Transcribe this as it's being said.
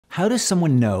How does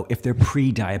someone know if they're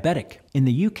pre-diabetic? In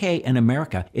the UK and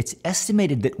America, it's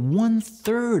estimated that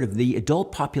 1/3 of the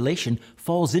adult population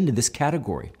falls into this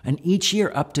category. And each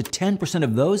year, up to 10%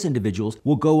 of those individuals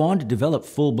will go on to develop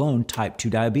full-blown type 2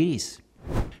 diabetes.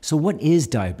 So what is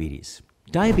diabetes?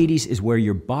 Diabetes is where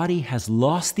your body has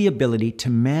lost the ability to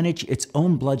manage its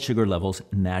own blood sugar levels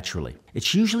naturally.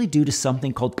 It's usually due to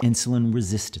something called insulin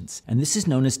resistance, and this is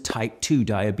known as type 2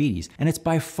 diabetes, and it's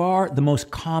by far the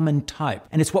most common type,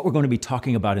 and it's what we're going to be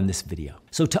talking about in this video.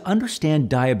 So to understand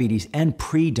diabetes and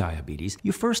pre-diabetes,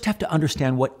 you first have to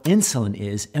understand what insulin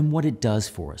is and what it does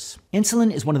for us.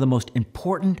 Insulin is one of the most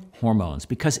important hormones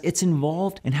because it's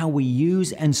involved in how we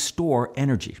use and store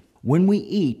energy. When we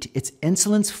eat, it's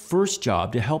insulin's first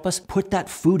job to help us put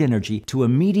that food energy to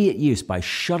immediate use by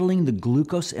shuttling the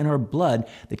glucose in our blood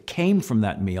that came from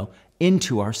that meal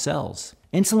into our cells.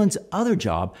 Insulin's other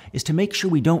job is to make sure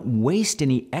we don't waste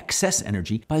any excess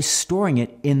energy by storing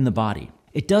it in the body.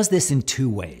 It does this in two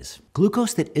ways.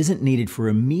 Glucose that isn't needed for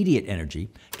immediate energy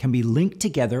can be linked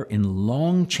together in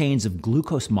long chains of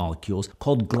glucose molecules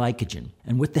called glycogen.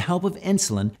 And with the help of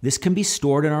insulin, this can be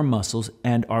stored in our muscles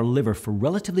and our liver for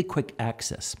relatively quick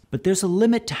access. But there's a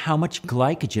limit to how much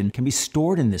glycogen can be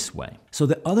stored in this way. So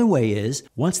the other way is,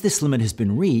 once this limit has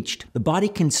been reached, the body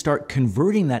can start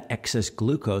converting that excess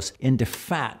glucose into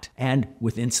fat. And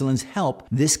with insulin's help,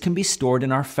 this can be stored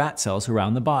in our fat cells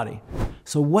around the body.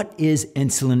 So what is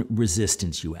insulin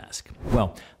resistance, you ask?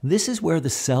 Well, this is where the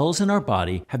cells in our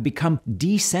body have become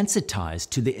desensitized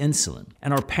to the insulin.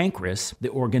 And our pancreas, the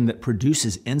organ that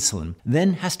produces insulin,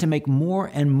 then has to make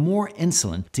more and more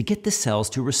insulin to get the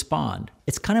cells to respond.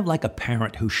 It's kind of like a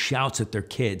parent who shouts at their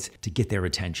kids to get their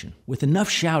attention. With enough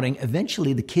shouting,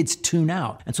 eventually the kids tune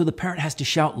out, and so the parent has to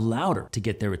shout louder to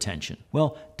get their attention.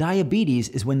 Well, diabetes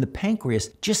is when the pancreas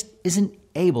just isn't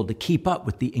able to keep up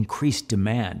with the increased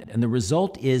demand, and the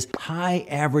result is high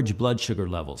average blood sugar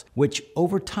levels, which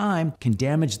over time can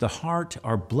damage the heart,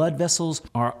 our blood vessels,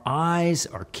 our eyes,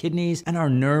 our kidneys, and our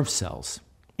nerve cells.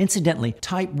 Incidentally,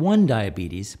 type 1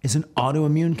 diabetes is an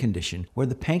autoimmune condition where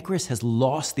the pancreas has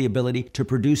lost the ability to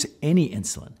produce any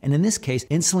insulin. And in this case,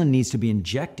 insulin needs to be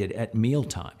injected at meal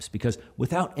times because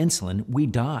without insulin, we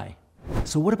die.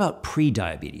 So what about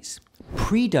pre-diabetes?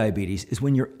 Pre-diabetes is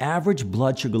when your average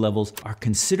blood sugar levels are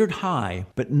considered high,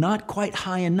 but not quite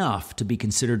high enough to be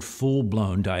considered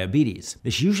full-blown diabetes.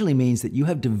 This usually means that you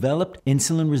have developed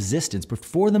insulin resistance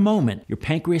before the moment your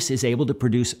pancreas is able to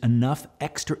produce enough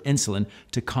extra insulin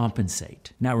to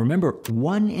compensate. Now remember,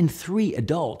 1 in 3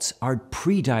 adults are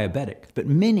pre-diabetic, but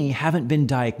many haven't been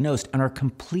diagnosed and are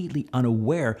completely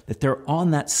unaware that they're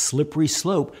on that slippery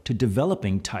slope to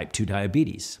developing type 2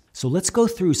 diabetes. So let's go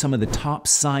through some of the top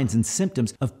signs and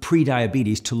symptoms of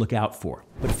prediabetes to look out for.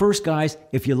 But first, guys,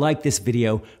 if you like this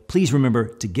video, please remember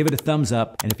to give it a thumbs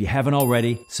up, and if you haven't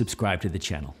already, subscribe to the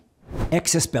channel.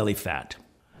 Excess belly fat.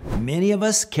 Many of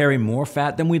us carry more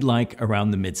fat than we'd like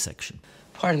around the midsection.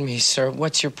 Pardon me, sir.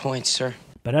 What's your point, sir?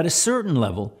 But at a certain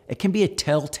level, it can be a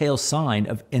telltale sign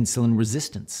of insulin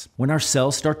resistance. When our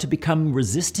cells start to become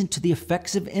resistant to the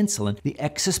effects of insulin, the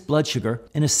excess blood sugar,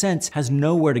 in a sense, has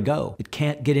nowhere to go. It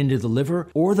can't get into the liver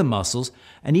or the muscles,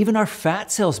 and even our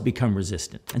fat cells become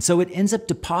resistant. And so it ends up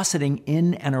depositing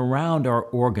in and around our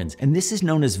organs, and this is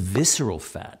known as visceral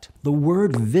fat. The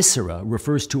word viscera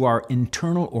refers to our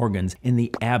internal organs in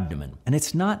the abdomen, and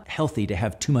it's not healthy to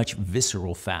have too much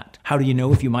visceral fat. How do you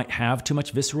know if you might have too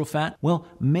much visceral fat? Well,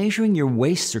 measuring your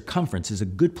waist circumference is a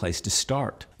good place to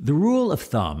start. The rule of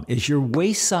thumb is your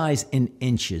waist size in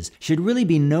inches should really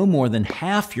be no more than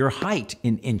half your height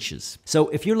in inches. So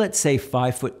if you're, let's say,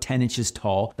 5 foot 10 inches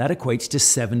tall, that equates to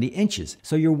 70 inches.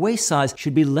 So your waist size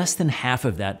should be less than half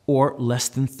of that, or less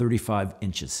than 35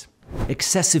 inches.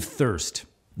 Excessive thirst.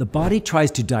 The body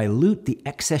tries to dilute the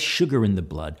excess sugar in the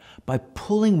blood by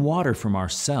pulling water from our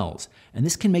cells, and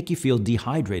this can make you feel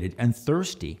dehydrated and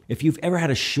thirsty. If you've ever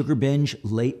had a sugar binge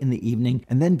late in the evening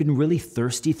and then been really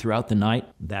thirsty throughout the night,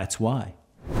 that's why.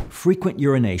 Frequent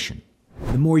urination.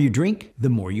 The more you drink, the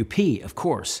more you pee, of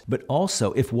course. But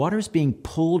also, if water is being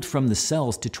pulled from the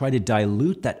cells to try to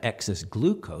dilute that excess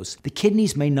glucose, the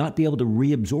kidneys may not be able to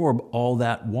reabsorb all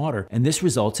that water, and this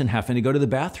results in having to go to the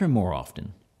bathroom more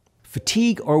often.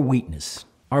 Fatigue or weakness.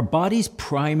 Our body's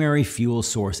primary fuel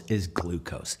source is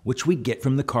glucose, which we get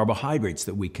from the carbohydrates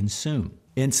that we consume.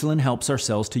 Insulin helps our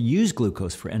cells to use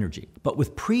glucose for energy. But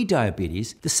with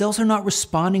prediabetes, the cells are not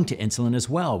responding to insulin as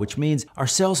well, which means our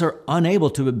cells are unable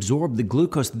to absorb the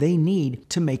glucose they need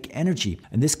to make energy,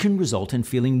 and this can result in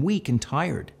feeling weak and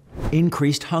tired.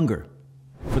 Increased hunger.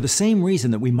 For the same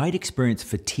reason that we might experience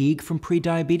fatigue from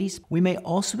prediabetes, we may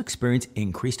also experience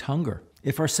increased hunger.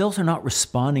 If our cells are not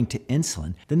responding to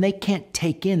insulin, then they can't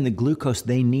take in the glucose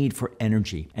they need for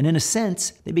energy. And in a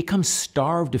sense, they become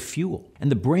starved of fuel. And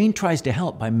the brain tries to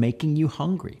help by making you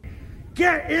hungry.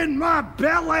 Get in my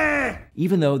belly!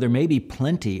 Even though there may be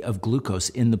plenty of glucose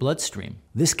in the bloodstream.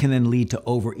 This can then lead to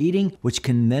overeating, which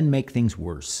can then make things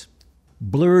worse.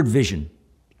 Blurred vision.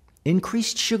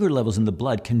 Increased sugar levels in the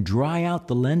blood can dry out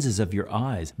the lenses of your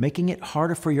eyes, making it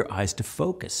harder for your eyes to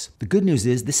focus. The good news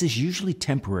is this is usually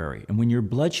temporary, and when your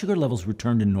blood sugar levels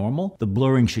return to normal, the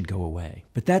blurring should go away.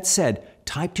 But that said,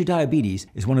 type 2 diabetes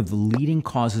is one of the leading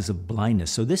causes of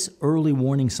blindness, so this early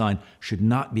warning sign should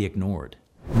not be ignored.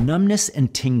 Numbness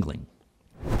and tingling.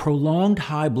 Prolonged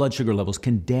high blood sugar levels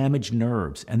can damage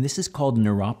nerves, and this is called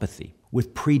neuropathy.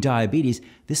 With prediabetes,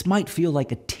 this might feel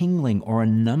like a tingling or a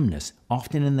numbness,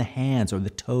 often in the hands or the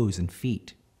toes and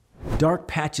feet. Dark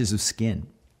patches of skin.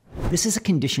 This is a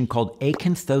condition called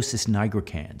acanthosis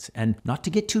nigricans, and not to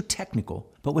get too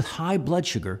technical, but with high blood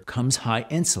sugar comes high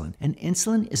insulin, and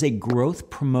insulin is a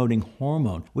growth-promoting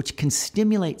hormone which can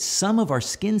stimulate some of our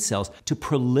skin cells to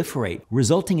proliferate,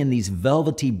 resulting in these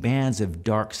velvety bands of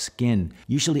dark skin,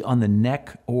 usually on the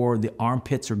neck or the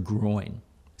armpits or groin.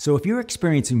 So if you're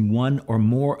experiencing one or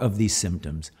more of these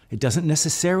symptoms, it doesn't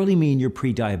necessarily mean you're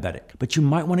pre-diabetic, but you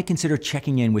might want to consider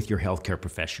checking in with your healthcare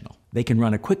professional. They can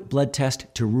run a quick blood test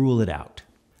to rule it out.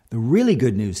 The really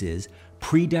good news is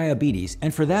pre-diabetes,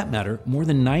 and for that matter, more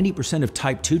than 90% of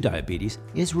type 2 diabetes,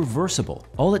 is reversible.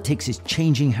 All it takes is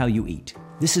changing how you eat.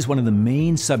 This is one of the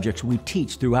main subjects we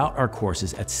teach throughout our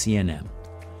courses at CNM.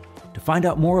 To find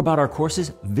out more about our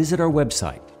courses, visit our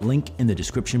website, link in the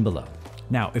description below.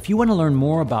 Now, if you want to learn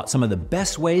more about some of the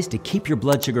best ways to keep your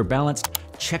blood sugar balanced,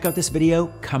 check out this video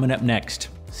coming up next.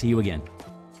 See you again.